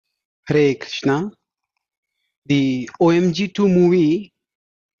Hare Krishna. The OMG 2 movie,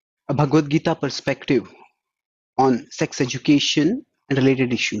 a Bhagavad Gita perspective on sex education and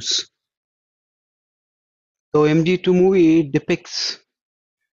related issues. The OMG 2 movie depicts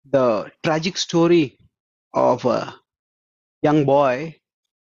the tragic story of a young boy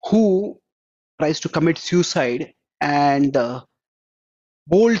who tries to commit suicide and the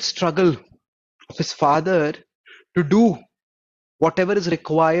bold struggle of his father to do whatever is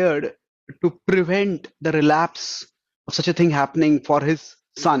required to prevent the relapse of such a thing happening for his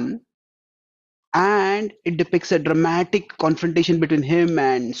son. And it depicts a dramatic confrontation between him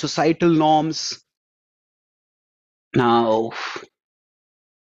and societal norms. Now,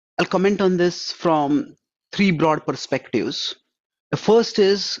 I'll comment on this from three broad perspectives. The first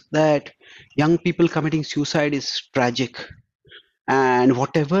is that young people committing suicide is tragic, and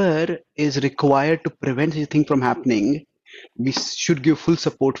whatever is required to prevent such a thing from happening, we should give full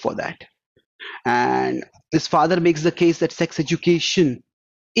support for that. And this father makes the case that sex education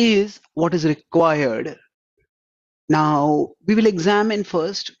is what is required. Now, we will examine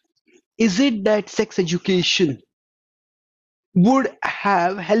first, is it that sex education would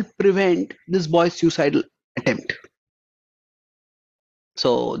have helped prevent this boy's suicidal attempt?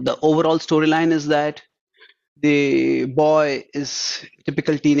 So the overall storyline is that the boy is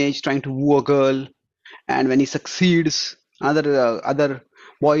typical teenage trying to woo a girl, and when he succeeds, other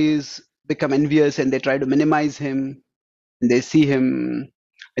boys become envious and they try to minimize him. And they see him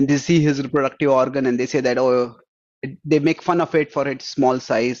and they see his reproductive organ and they say that, oh, they make fun of it for its small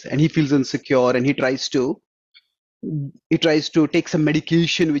size, and he feels insecure and he tries to take some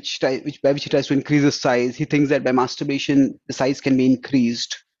medication by which he tries to increase his size. He thinks that by masturbation the size can be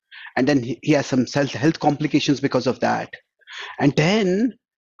increased, and then he has some health complications because of that. And then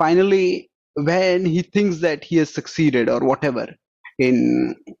finally, when he thinks that he has succeeded or whatever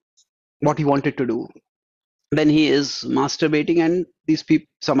in what he wanted to do, then he is masturbating, and these people,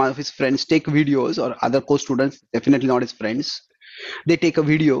 some of his friends, take videos, or other co-students, definitely not his friends, they take a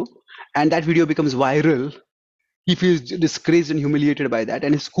video, and that video becomes viral. He feels disgraced and humiliated by that,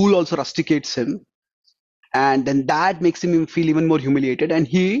 and his school also rusticates him, and then that makes him feel even more humiliated, and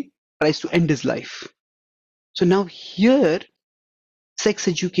he tries to end his life. So now here, sex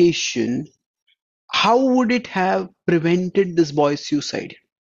education, how would it have prevented this boy's suicide?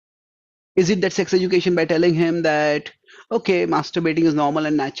 Is it that sex education, by telling him that, okay, masturbating is normal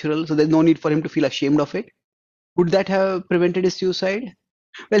and natural, so there's no need for him to feel ashamed of it, would that have prevented his suicide?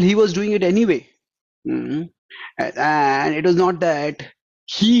 Well, he was doing it anyway. And it was not that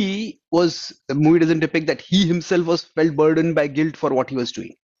the movie doesn't depict that he himself was felt burdened by guilt for what he was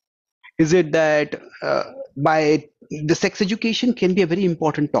doing. Is it that by the sex education can be a very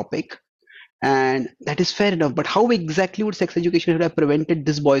important topic, and that is fair enough, but how exactly would sex education have prevented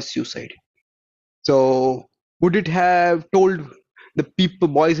this boy's suicide? So would it have told the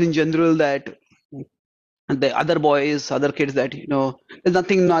boys in general, that the other boys, other kids, that there's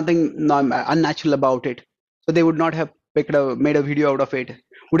nothing unnatural about it, so they would not have made a video out of it?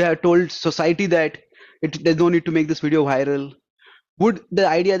 Would have told society that there's no need to make this video viral? Would the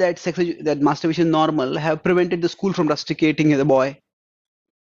idea that that masturbation is normal have prevented the school from rusticating the boy?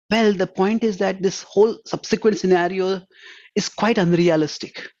 Well, the point is that this whole subsequent scenario is quite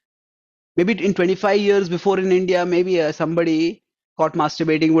unrealistic. Maybe in 25 years before in India, maybe somebody caught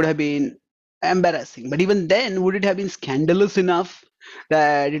masturbating would have been embarrassing. But even then, would it have been scandalous enough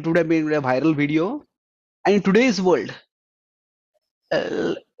that it would have been a viral video? And in today's world,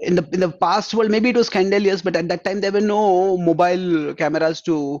 in the past world, maybe it was scandalous, but at that time there were no mobile cameras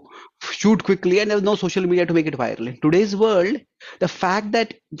to shoot quickly, and there was no social media to make it viral. In today's world, the fact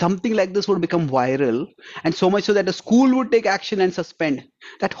that something like this would become viral, and so much so that a school would take action and suspend,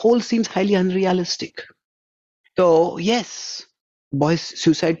 that whole seems highly unrealistic. So yes, boys'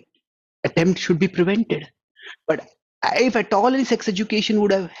 suicide attempt should be prevented, but if at all any sex education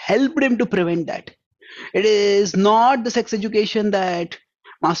would have helped him to prevent that, it is not the sex education that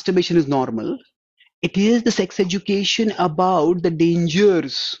masturbation is normal. It is the sex education about the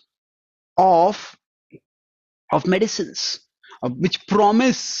dangers of medicines, which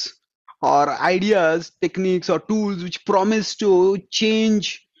promise, or ideas, techniques, or tools which promise to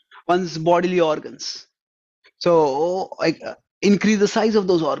change one's bodily organs. So increase the size of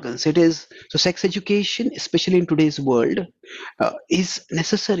those organs. So sex education, especially in today's world, is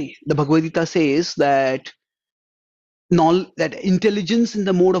necessary. The Bhagavad Gita says that intelligence in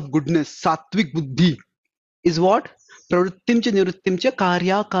the mode of goodness, sattvic buddhi, is what? Pravrittim cha nivrittim cha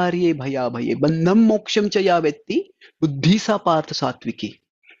karya karye bhaya bhaye bandham moksham cha ya vetti buddhi sa partha sattviki.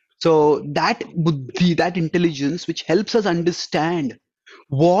 So that buddhi, that intelligence which helps us understand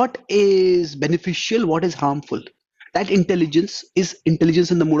what is beneficial, what is harmful. That intelligence is intelligence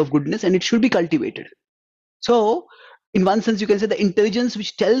in the mode of goodness, and it should be cultivated. So, in one sense, you can say the intelligence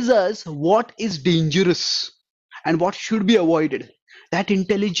which tells us what is dangerous and what should be avoided. That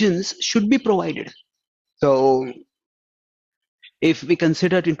intelligence should be provided. So, if we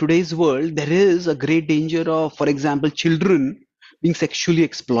consider in today's world, there is a great danger of, for example, children being sexually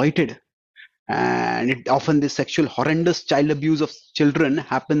exploited. And it often this sexual horrendous child abuse of children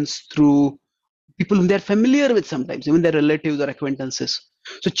happens through people whom they're familiar with, sometimes even their relatives or acquaintances.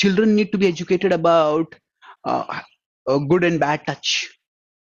 So children need to be educated about good and bad touch.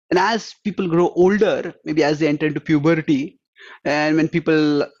 And as people grow older, maybe as they enter into puberty, and when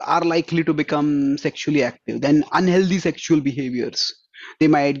people are likely to become sexually active, then unhealthy sexual behaviors, they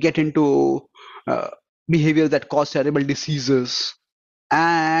might get into uh, behaviors that cause terrible diseases,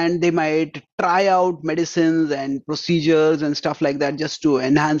 and they might try out medicines and procedures and stuff like that just to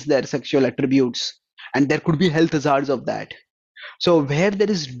enhance their sexual attributes, and there could be health hazards of that. So where there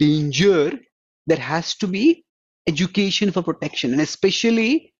is danger, there has to be education for protection, and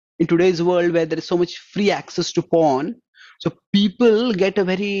especially in today's world where there is so much free access to porn, so people get a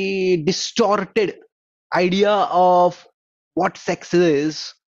very distorted idea of what sex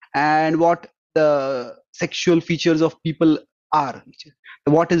is and what the sexual features of people are.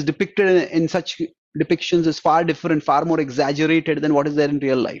 What is depicted in such depictions is far different, far more exaggerated than what is there in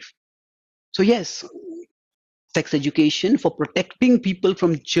real life. So yes, sex education for protecting people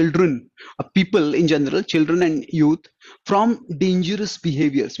from children, people in general, children and youth, from dangerous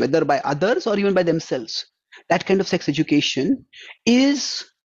behaviors, whether by others or even by themselves. That kind of sex education is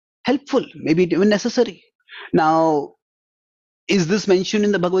helpful, maybe even necessary. Now, is this mentioned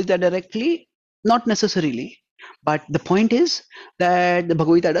in the Bhagavad Gita directly? Not necessarily. But the point is that the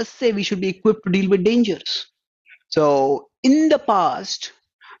Bhagavad Gita does say we should be equipped to deal with dangers. So in the past,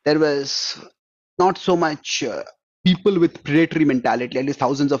 there was not so much people with predatory mentality, at least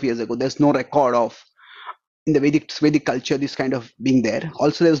thousands of years ago. There's no record of, in the Vedic culture, this kind of being there.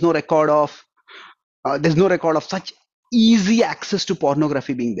 Also, there's no record of such easy access to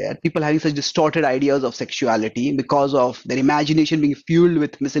pornography being there. People having such distorted ideas of sexuality because of their imagination being fueled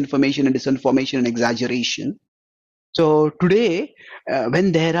with misinformation and disinformation and exaggeration. So today,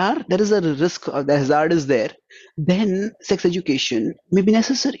 when there is a risk, the hazard is there, then sex education may be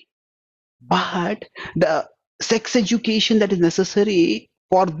necessary. But the sex education that is necessary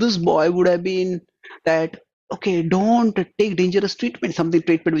for this boy would have been that, okay, don't take dangerous treatment, something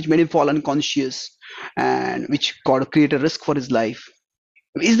treatment which made him fall unconscious and which could create a risk for his life.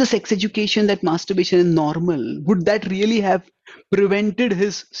 Is the sex education that masturbation is normal? Would that really have prevented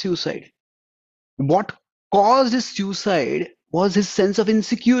his suicide? What caused his suicide was his sense of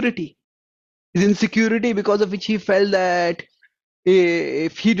insecurity. His insecurity because of which he felt that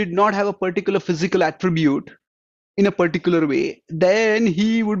if he did not have a particular physical attribute in a particular way, then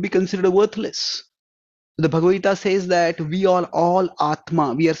he would be considered worthless. The Bhagavad Gita says that we are all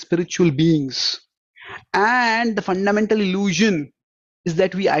Atma, we are spiritual beings. And the fundamental illusion is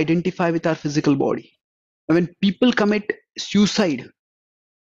that we identify with our physical body. And when people commit suicide,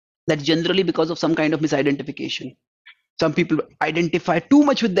 that's generally because of some kind of misidentification. Some people identify too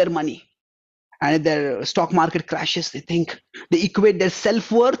much with their money. And if their stock market crashes, they equate their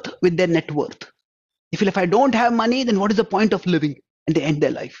self-worth with their net worth. If I don't have money, then what is the point of living? And they end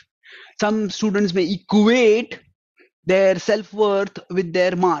their life. Some students may equate their self-worth with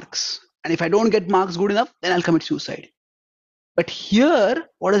their marks. And if I don't get marks good enough, then I'll commit suicide. But here,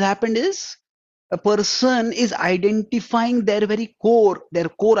 what has happened is a person is identifying their core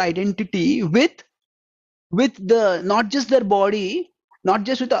identity with the not just their body, not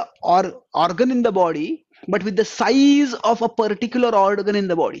just with the organ in the body, but with the size of a particular organ in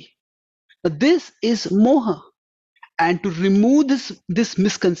the body. Now, this is moha. And to remove this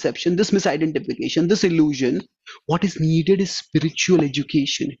misconception, this misidentification, this illusion, what is needed is spiritual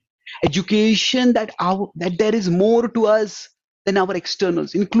education. Education that there is more to us than our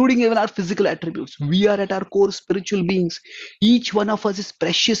externals, including even our physical attributes. We are at our core spiritual beings. Each one of us is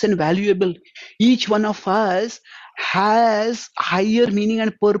precious and valuable. Each one of us has higher meaning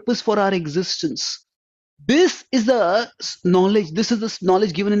and purpose for our existence. This is the knowledge. This is the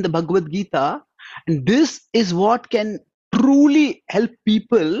knowledge given in the Bhagavad Gita, and this is what can truly help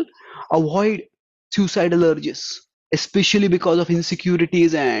people avoid suicidal urges, especially because of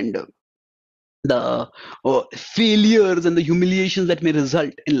insecurities and the failures and the humiliations that may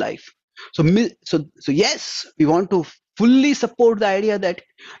result in life. So yes, we want to fully support the idea that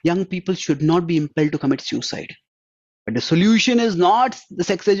young people should not be impelled to commit suicide. But the solution is not the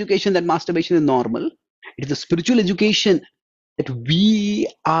sex education that masturbation is normal. It is the spiritual education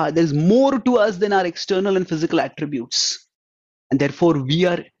that there's more to us than our external and physical attributes. And therefore, we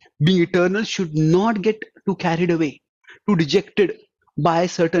are being eternal should not get too carried away, too dejected by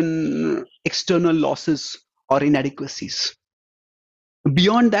certain external losses or inadequacies.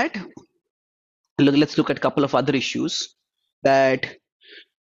 Beyond that, let's look at a couple of other issues. That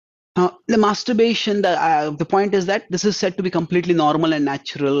the masturbation, the point is that this is said to be completely normal and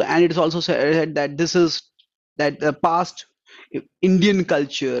natural, and it is also said that the past Indian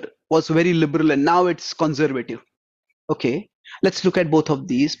culture was very liberal and now it's conservative. Okay, let's look at both of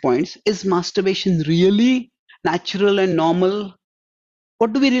these points. Is masturbation really natural and normal?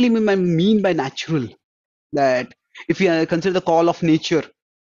 What do we really mean by natural? That if we consider the call of nature,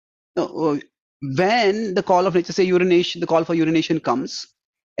 when the call of nature, say urination, the call for urination comes,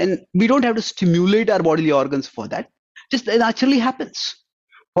 and we don't have to stimulate our bodily organs for that, just it naturally happens.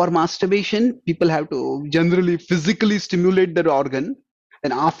 For masturbation, people have to generally physically stimulate their organ,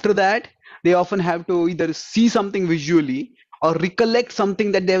 and after that they often have to either see something visually or recollect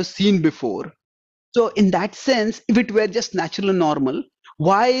something that they have seen before. So in that sense, if it were just natural and normal,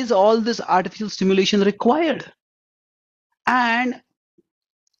 why is all this artificial stimulation required? And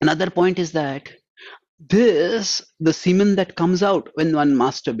another point is that the semen that comes out when one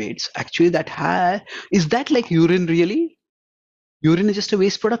masturbates, actually is that like urine really? Urine is just a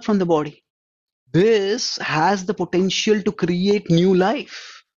waste product from the body. This has the potential to create new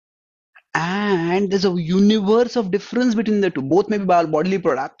life. And there's a universe of difference between the two. Both may be bodily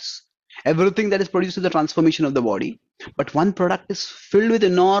products. Everything that is produced is the transformation of the body. But one product is filled with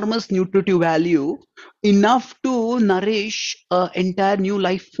enormous nutritive value, enough to nourish an entire new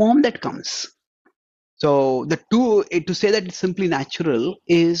life form that comes. So the two, to say that it's simply natural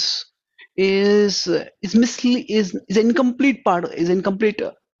is incomplete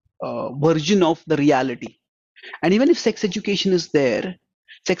version of the reality. And even if sex education is there,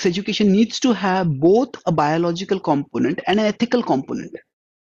 sex education needs to have both a biological component and an ethical component.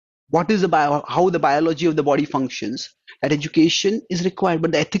 What is how the biology of the body functions? That education is required,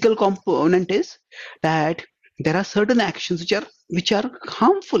 but the ethical component is that there are certain actions which are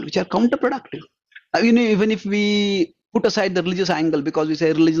harmful, which are counterproductive. Even if we put aside the religious angle, because we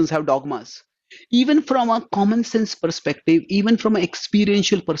say religions have dogmas, even from a common sense perspective, even from an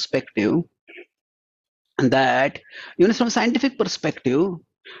experiential perspective, and that even from a scientific perspective,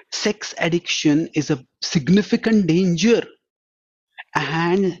 sex addiction is a significant danger.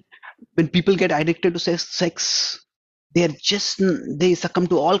 And when people get addicted to sex, they succumb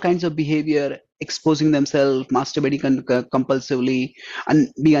to all kinds of behavior, exposing themselves, masturbating compulsively, and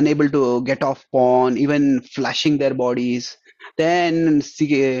be unable to get off porn, even flashing their bodies, then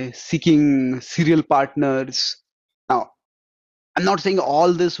seeking serial partners. Now, I'm not saying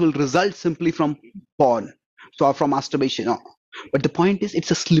all this will result simply from porn, so from masturbation, no. But the point is,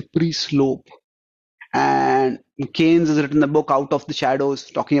 it's a slippery slope. And Keynes has written a book, Out of the Shadows,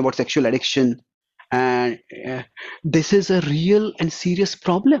 talking about sexual addiction. And this is a real and serious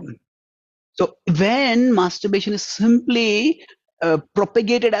problem. So when masturbation is simply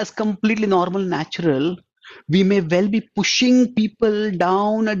propagated as completely normal, natural, we may well be pushing people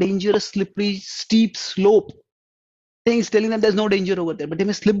down a dangerous, slippery, steep slope. Telling them there's no danger over there, but they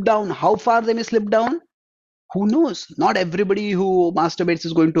may slip down. How far they may slip down? Who knows? Not everybody who masturbates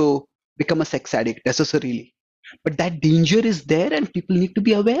is going to become a sex addict necessarily. But that danger is there, and people need to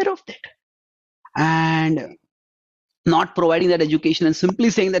be aware of that. And not providing that education and simply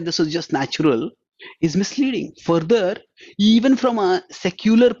saying that this is just natural is misleading. Further, even from a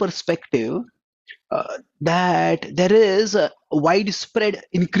secular perspective, that there is a widespread,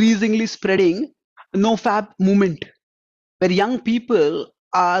 increasingly spreading no-fap movement, where young people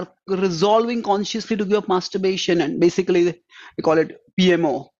are resolving consciously to give up masturbation, and basically we call it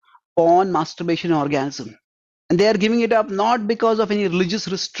PMO, porn, masturbation, orgasm. And they are giving it up not because of any religious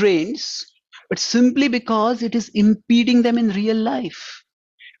restraints, but simply because it is impeding them in real life.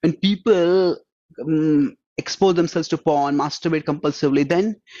 When people expose themselves to porn, masturbate compulsively,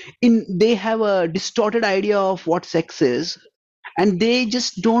 then they have a distorted idea of what sex is, and they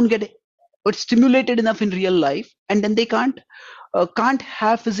just don't get stimulated enough in real life, and then they can't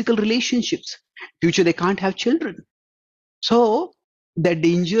have physical relationships. Future, they can't have children. So the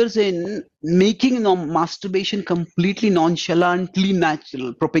dangers in making masturbation completely nonchalantly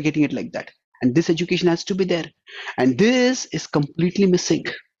natural, propagating it like that. And this education has to be there. And this is completely missing.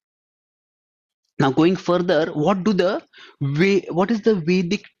 Now, going further, what is the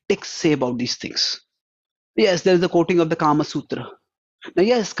Vedic text say about these things? Yes, there is the quoting of the Kama Sutra. Now,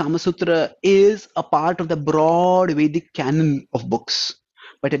 yes, Kama Sutra is a part of the broad Vedic canon of books.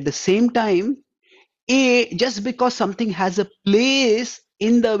 But at the same time, just because something has a place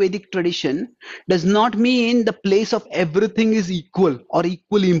in the Vedic tradition does not mean the place of everything is equal or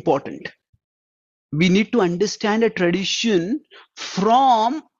equally important. We need to understand a tradition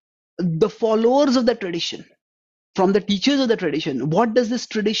from the followers of the tradition, from the teachers of the tradition. What does this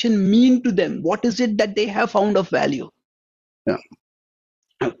tradition mean to them? What is it that they have found of value? Yeah.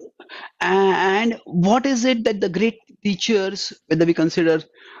 And what is it that the great teachers, whether we consider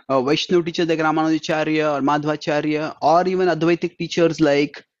Vaishnav teachers like Ramanujacharya or Madhvacharya, or even Advaitic teachers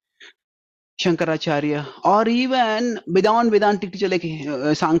like Shankaracharya, or even Vedantic teachers like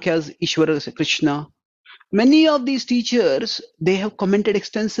Sankhya's Ishvara Krishna, many of these teachers, they have commented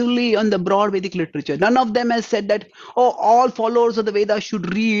extensively on the broad Vedic literature. None of them has said that, oh, all followers of the Vedas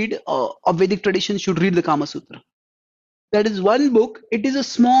should read, of Vedic tradition should read the Kama Sutra. That is one book. It is a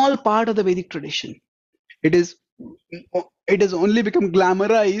small part of the Vedic tradition. It has only become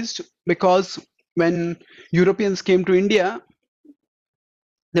glamorized because when Europeans came to India,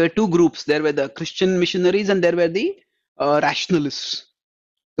 there were two groups. There were the Christian missionaries and there were the rationalists.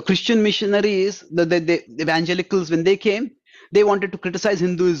 The Christian missionaries, the evangelicals, when they came, they wanted to criticize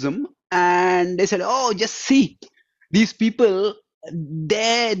Hinduism, and they said, "Oh, just see, these people,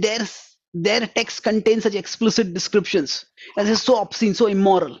 their text contains such explicit descriptions, and it's so obscene, so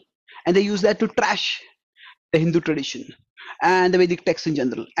immoral," and they use that to trash the Hindu tradition and the Vedic texts in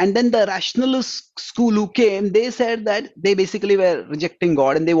general. And then the rationalist school who came, they said that they basically were rejecting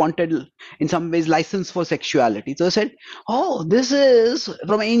God and they wanted, in some ways, license for sexuality. So they said, oh, this is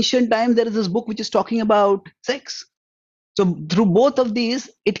from ancient times, there is this book which is talking about sex. So through both of these,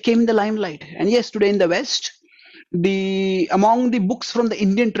 it came in the limelight. And yes, today in the West, among the books from the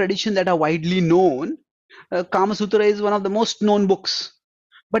Indian tradition that are widely known, Kama Sutra is one of the most known books.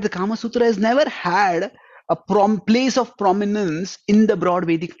 But the Kama Sutra has never had a place of prominence in the broad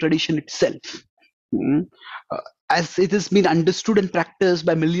Vedic tradition itself, as it has been understood and practiced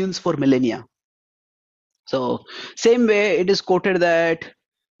by millions for millennia. So, same way it is quoted that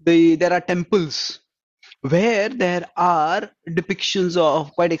there are temples where there are depictions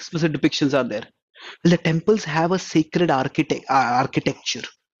of, quite explicit depictions are there. Well, the temples have a sacred architecture,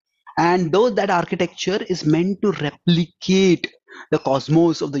 and though that architecture is meant to replicate the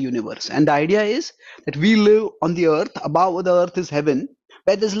cosmos of the universe. And the idea is that we live on the earth, above the earth is heaven,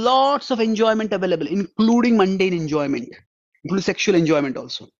 where there's lots of enjoyment available, including mundane enjoyment, including sexual enjoyment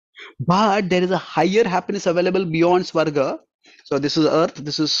also. But there is a higher happiness available beyond Svarga. So this is earth,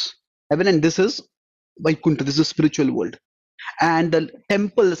 this is heaven, and this is Vaikuntha, this is spiritual world. And the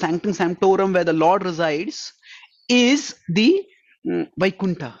temple, the Sanctum Sanctorum, where the Lord resides, is the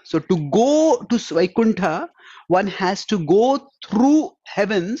Vaikuntha. So to go to Vaikuntha, one has to go through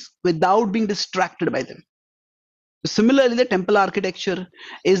heavens without being distracted by them. Similarly, the temple architecture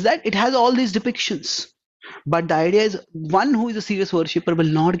is that it has all these depictions. But the idea is one who is a serious worshipper will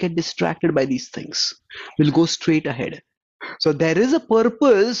not get distracted by these things, will go straight ahead. So there is a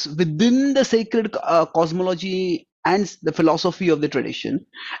purpose within the sacred cosmology and the philosophy of the tradition.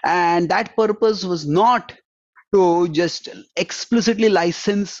 And that purpose was not to just explicitly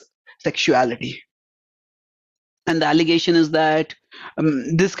license sexuality. And the allegation is that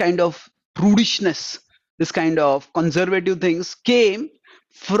this kind of prudishness, this kind of conservative things came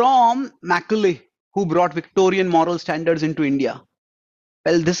from Macaulay, who brought Victorian moral standards into India.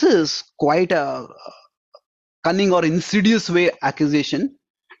 Well, this is quite a cunning or insidious way accusation,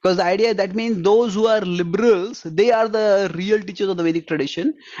 because the idea that means those who are liberals, they are the real teachers of the Vedic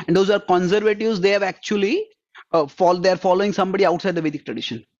tradition, and those who are conservatives, they have actually they're following somebody outside the Vedic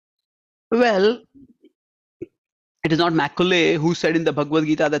tradition. Well, it is not Macaulay who said in the Bhagavad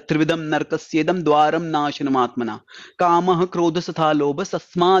Gita that Trividam Narkasyedam Dwaram Nashanam Atmana Kamah Krodha Satha Lobha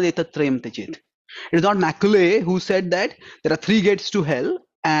Sasmad Etatrayam Tejit. It is not Macaulay who said that there are three gates to hell,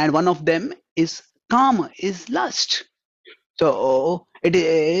 and one of them is Kama, is lust. So it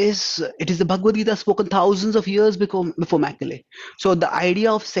is the Bhagavad Gita spoken thousands of years before Macaulay. So the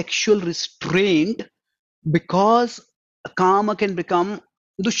idea of sexual restraint, because Kama can become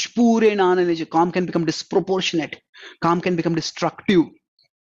Dushpure, Kama can become disproportionate, Kama can become destructive.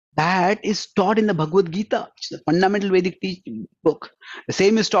 That is taught in the Bhagavad Gita, which is a fundamental Vedic book. The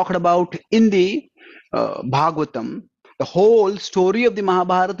same is talked about in the Bhagavatam. The whole story of the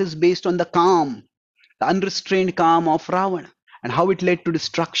Mahabharata is based on the Kam, the unrestrained Kam of Ravana, and how it led to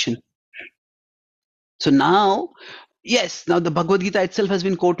destruction. So now, yes, now the Bhagavad Gita itself has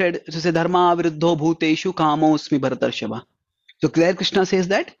been quoted to say, Dharma viruddho bhuteshu kamosmi bharatarshava. So there Krishna says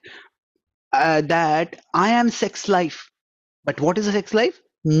that I am sex life. But what is a sex life?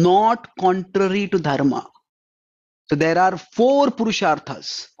 Not contrary to dharma. So there are four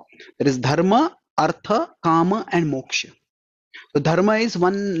purusharthas. There is dharma, artha, kama, and moksha. So dharma is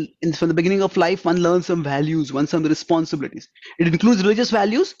one, from the beginning of life, one learns some values, one some responsibilities. It includes religious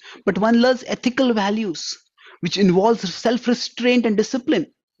values, but one learns ethical values, which involves self-restraint and discipline.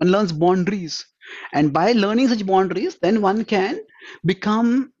 One learns boundaries. And by learning such boundaries, then one can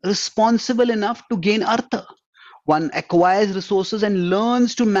become responsible enough to gain artha. One acquires resources and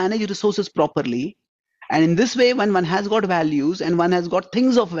learns to manage resources properly. And in this way, when one has got values and one has got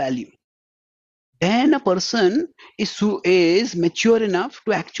things of value, then a person is mature enough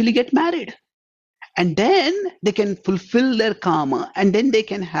to actually get married, and then they can fulfill their karma, and then they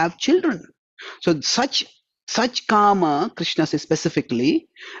can have children. So such karma, Krishna says specifically,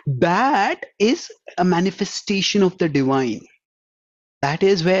 that is a manifestation of the divine. That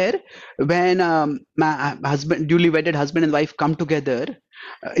is where, when husband, duly wedded husband and wife come together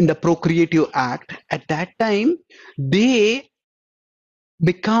in the procreative act, at that time they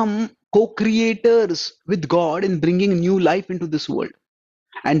become co-creators with God in bringing new life into this world.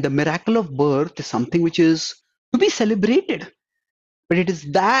 And the miracle of birth is something which is to be celebrated. But it is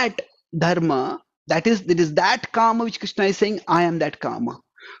that dharma, it is that karma which Krishna is saying, I am that karma.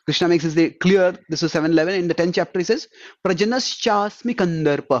 Krishna makes this clear. This is 7:11. In the 10th chapter, he says, Prajanaschasmi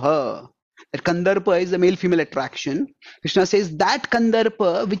kandarpaha. That kandarpa is the male-female attraction. Krishna says that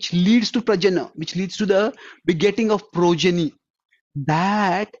kandarpa which leads to prajana, which leads to the begetting of progeny,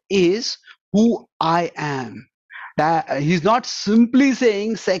 that is who I am. That he's not simply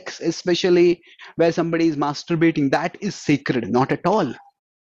saying sex, especially where somebody is masturbating, that is sacred, not at all.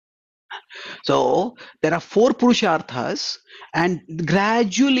 So there are 4 purusharthas, and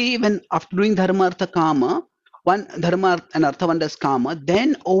gradually, when after doing dharma, artha, kama, one dharma and artha, one does kama,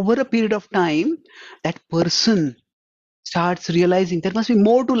 then over a period of time, that person starts realizing there must be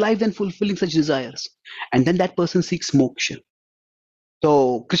more to life than fulfilling such desires, and then that person seeks moksha.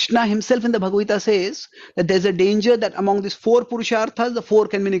 So Krishna himself in the Bhagavad Gita says that there's a danger that among these 4 purusharthas, the fourth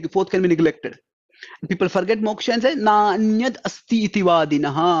can be neglected. And people forget moksha and say, na anyad asti iti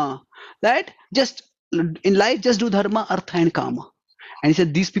vadinaha. That just in life, just do dharma, artha, and kama. And he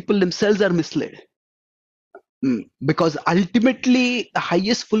said these people themselves are misled. Because ultimately, the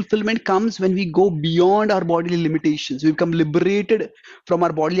highest fulfillment comes when we go beyond our bodily limitations. We become liberated from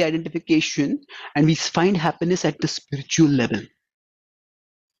our bodily identification, and we find happiness at the spiritual level.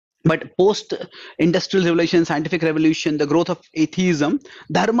 But post-industrial revolution, scientific revolution, the growth of atheism,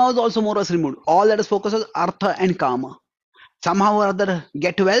 dharma was also more or less removed. All that is focused on artha and kama. Somehow or other,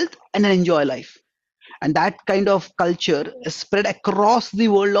 get wealth and then enjoy life. And that kind of culture is spread across the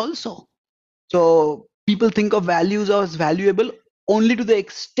world also. So people think of values as valuable only to the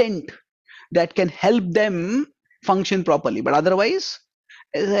extent that can help them function properly. But otherwise,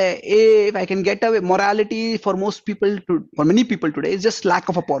 if I can get away, morality for many people today is just lack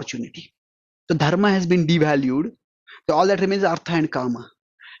of opportunity. So dharma has been devalued. So all that remains is artha and kama.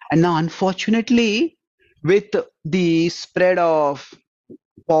 And now, unfortunately, with the spread of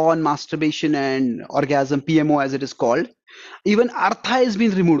porn, masturbation, and orgasm, PMO as it is called, even artha has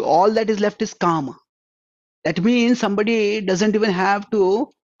been removed. All that is left is kama. That means somebody doesn't even have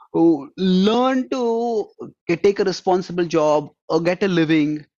to learn to take a responsible job or get a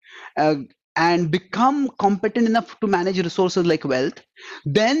living and become competent enough to manage resources like wealth.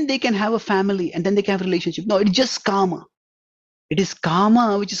 Then they can have a family, and then they can have a relationship. No, it's just karma. It is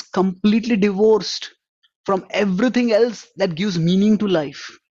karma which is completely divorced from everything else that gives meaning to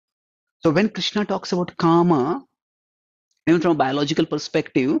life. So when Krishna talks about karma, even from a biological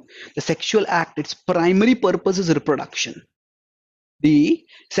perspective, the sexual act, its primary purpose is reproduction. The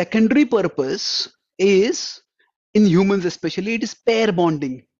secondary purpose is, in humans especially, it is pair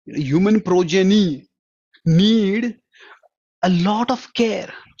bonding. Human progeny need a lot of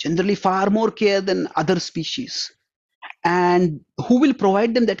care, generally far more care than other species. And who will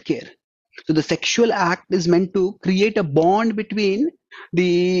provide them that care? So the sexual act is meant to create a bond between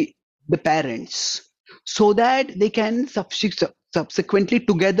the parents, so that they can subsequently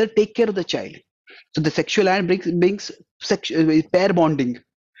together take care of the child. So the sexual act brings pair bonding.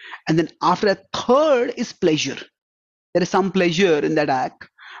 And then after a third is pleasure. There is some pleasure in that act,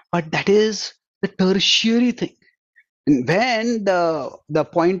 but that is the tertiary thing. And when the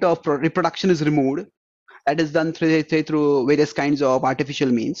point of reproduction is removed, that is done through various kinds of artificial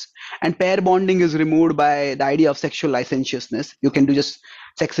means, and pair bonding is removed by the idea of sexual licentiousness. You can do just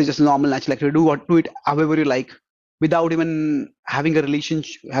sex is just normal, natural activity. Do it however you like, without even having a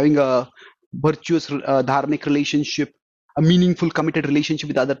relationship, having a virtuous dharmic relationship, a meaningful committed relationship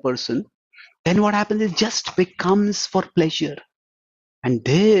with the other person. Then what happens is just becomes for pleasure, and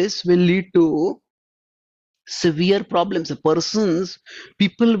this will lead to severe problems. The persons,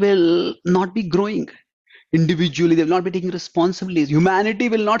 people will not be growing individually, they will not be taking responsibilities. Humanity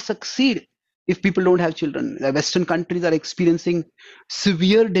will not succeed if people don't have children. The Western countries are experiencing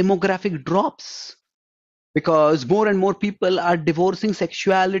severe demographic drops because more and more people are divorcing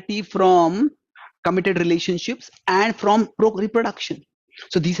sexuality from committed relationships and from reproduction.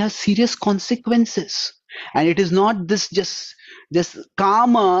 So these have serious consequences, and it is not this just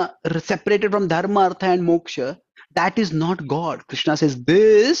karma separated from dharma, artha, and moksha. That is not God. Krishna says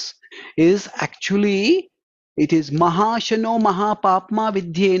this is actually, it is mahashano mahapapma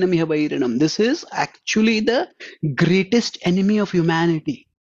vidyena miha vairanam. This is actually the greatest enemy of humanity.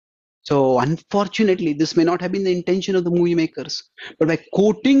 So unfortunately, this may not have been the intention of the movie makers, but by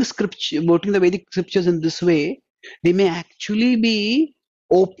quoting scripture, quoting the Vedic scriptures in this way, they may actually be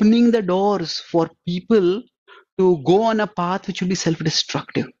opening the doors for people to go on a path which will be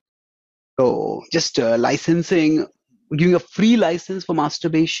self-destructive. So just licensing, giving a free license for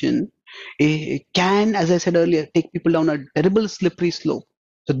masturbation, can, as I said earlier, take people down a terrible slippery slope.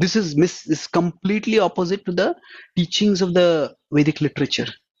 So this is completely opposite to the teachings of the Vedic literature.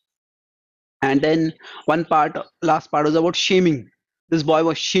 And then last part was about shaming. This boy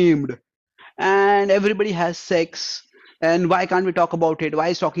was shamed, and everybody has sex. And why can't we talk about it? Why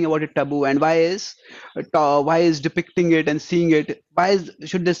is talking about it taboo? And why is depicting it and seeing it?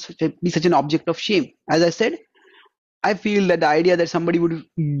 Should this be such an object of shame? As I said, I feel that the idea that somebody would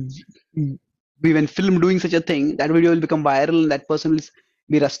be when film doing such a thing, that video will become viral, and that person will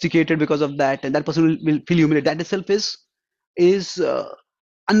be rusticated because of that, and that person will feel humiliated. That itself is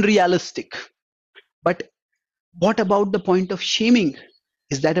unrealistic. But what about the point of shaming?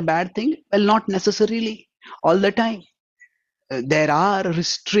 Is that a bad thing? Well, not necessarily all the time. There are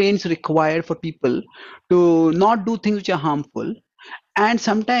restraints required for people to not do things which are harmful. And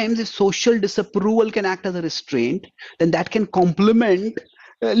sometimes if social disapproval can act as a restraint, then that can complement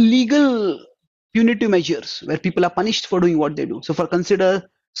legal punitive measures where people are punished for doing what they do. So consider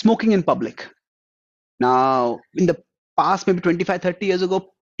smoking in public. Now, in the past, maybe 25, 30 years ago,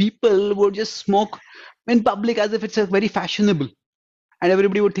 people would just smoke in public as if it's a very fashionable, and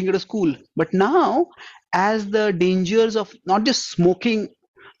everybody would think it was cool. But now, as the dangers of not just smoking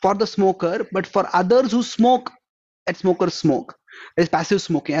for the smoker, but for others who smoke, that smokers smoke, there's passive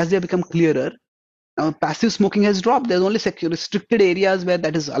smoking. As they have become clearer, now passive smoking has dropped. There's only restricted areas where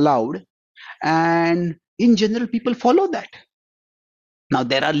that is allowed, and in general, people follow that. Now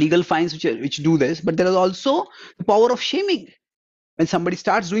there are legal fines which do this, but there is also the power of shaming. When somebody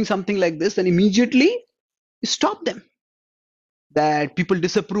starts doing something like this, then immediately you stop them. That people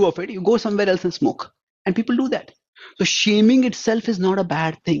disapprove of it, you go somewhere else and smoke, and people do that. So shaming itself is not a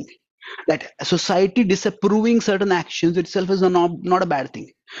bad thing. That society disapproving certain actions itself is not a bad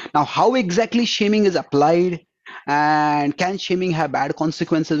thing. Now, how exactly shaming is applied, and can shaming have bad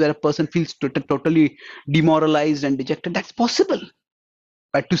consequences where a person feels totally demoralized and dejected? That's possible.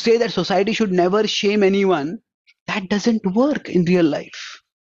 But to say that society should never shame anyone, that doesn't work in real life.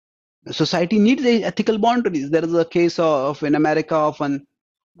 Society needs ethical boundaries. There is a case of in America of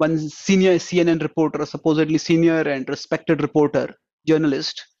one senior CNN reporter, supposedly senior and respected reporter,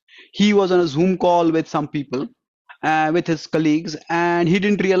 journalist. He was on a Zoom call with some people, with his colleagues, and he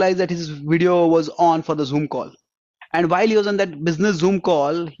didn't realize that his video was on for the Zoom call. And while he was on that business Zoom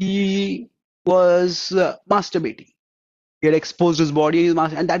call, he was masturbating. He had exposed his body,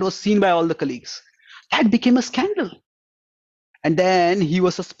 and that was seen by all the colleagues. That became a scandal. And then he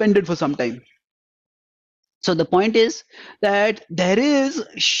was suspended for some time. So the point is that there is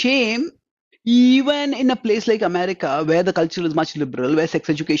shame even in a place like America, where the culture is much liberal, where sex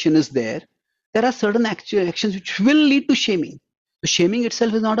education is there. There are certain actions which will lead to shaming. So shaming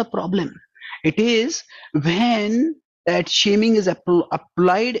itself is not a problem. It is when that shaming is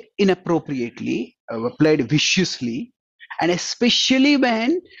applied inappropriately, applied viciously, and especially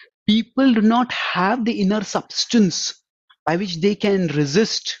when people do not have the inner substance by which they can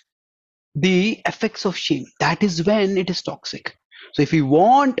resist the effects of shame. That is when it is toxic. So if we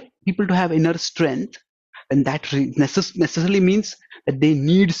want people to have inner strength, then that necessarily means that they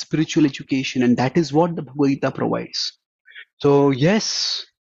need spiritual education, and that is what the Bhagavad Gita provides. So yes,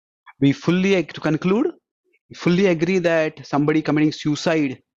 to conclude, we fully agree that somebody committing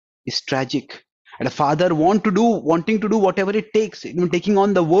suicide is tragic, and a father wanting to do whatever it takes, even taking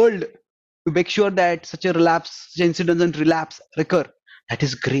on the world to make sure that such incident doesn't recur. That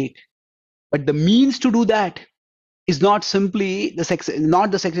is great. But the means to do that is not simply the sex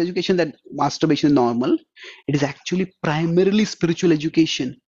education that masturbation is normal. It is actually primarily spiritual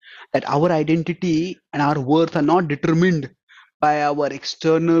education, that our identity and our worth are not determined by our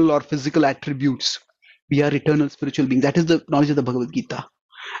external or physical attributes, We are eternal spiritual beings. That is the knowledge of the Bhagavad Gita.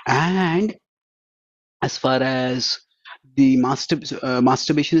 And as far as the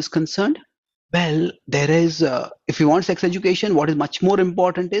masturbation is concerned, well, there is, if you want sex education, what is much more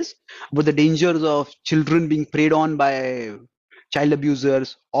important is about the dangers of children being preyed on by child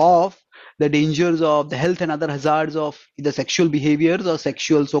abusers, of the dangers of the health and other hazards of either sexual behaviors or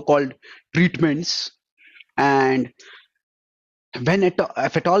sexual so-called treatments. And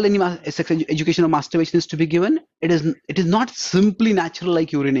if at all any sex education or masturbation is to be given, it is not simply natural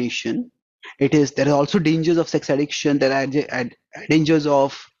like urination. There are also dangers of sex addiction. There are dangers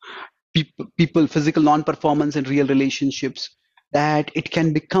of people physical non-performance in real relationships, that it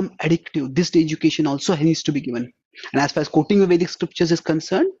can become addictive. This education also needs to be given. And as far as quoting the Vedic scriptures is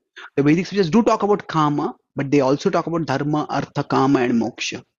concerned, the Vedic scriptures do talk about karma, but they also talk about dharma, artha, kama, and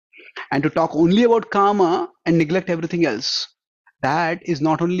moksha. And to talk only about karma and neglect everything else, that is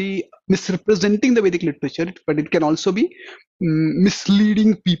not only misrepresenting the Vedic literature, but it can also be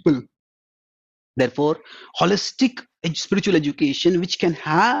misleading people. Therefore, holistic spiritual education, which can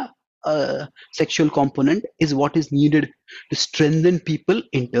have a sexual component, is what is needed to strengthen people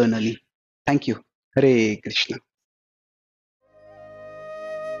internally. Thank you. Hare Krishna.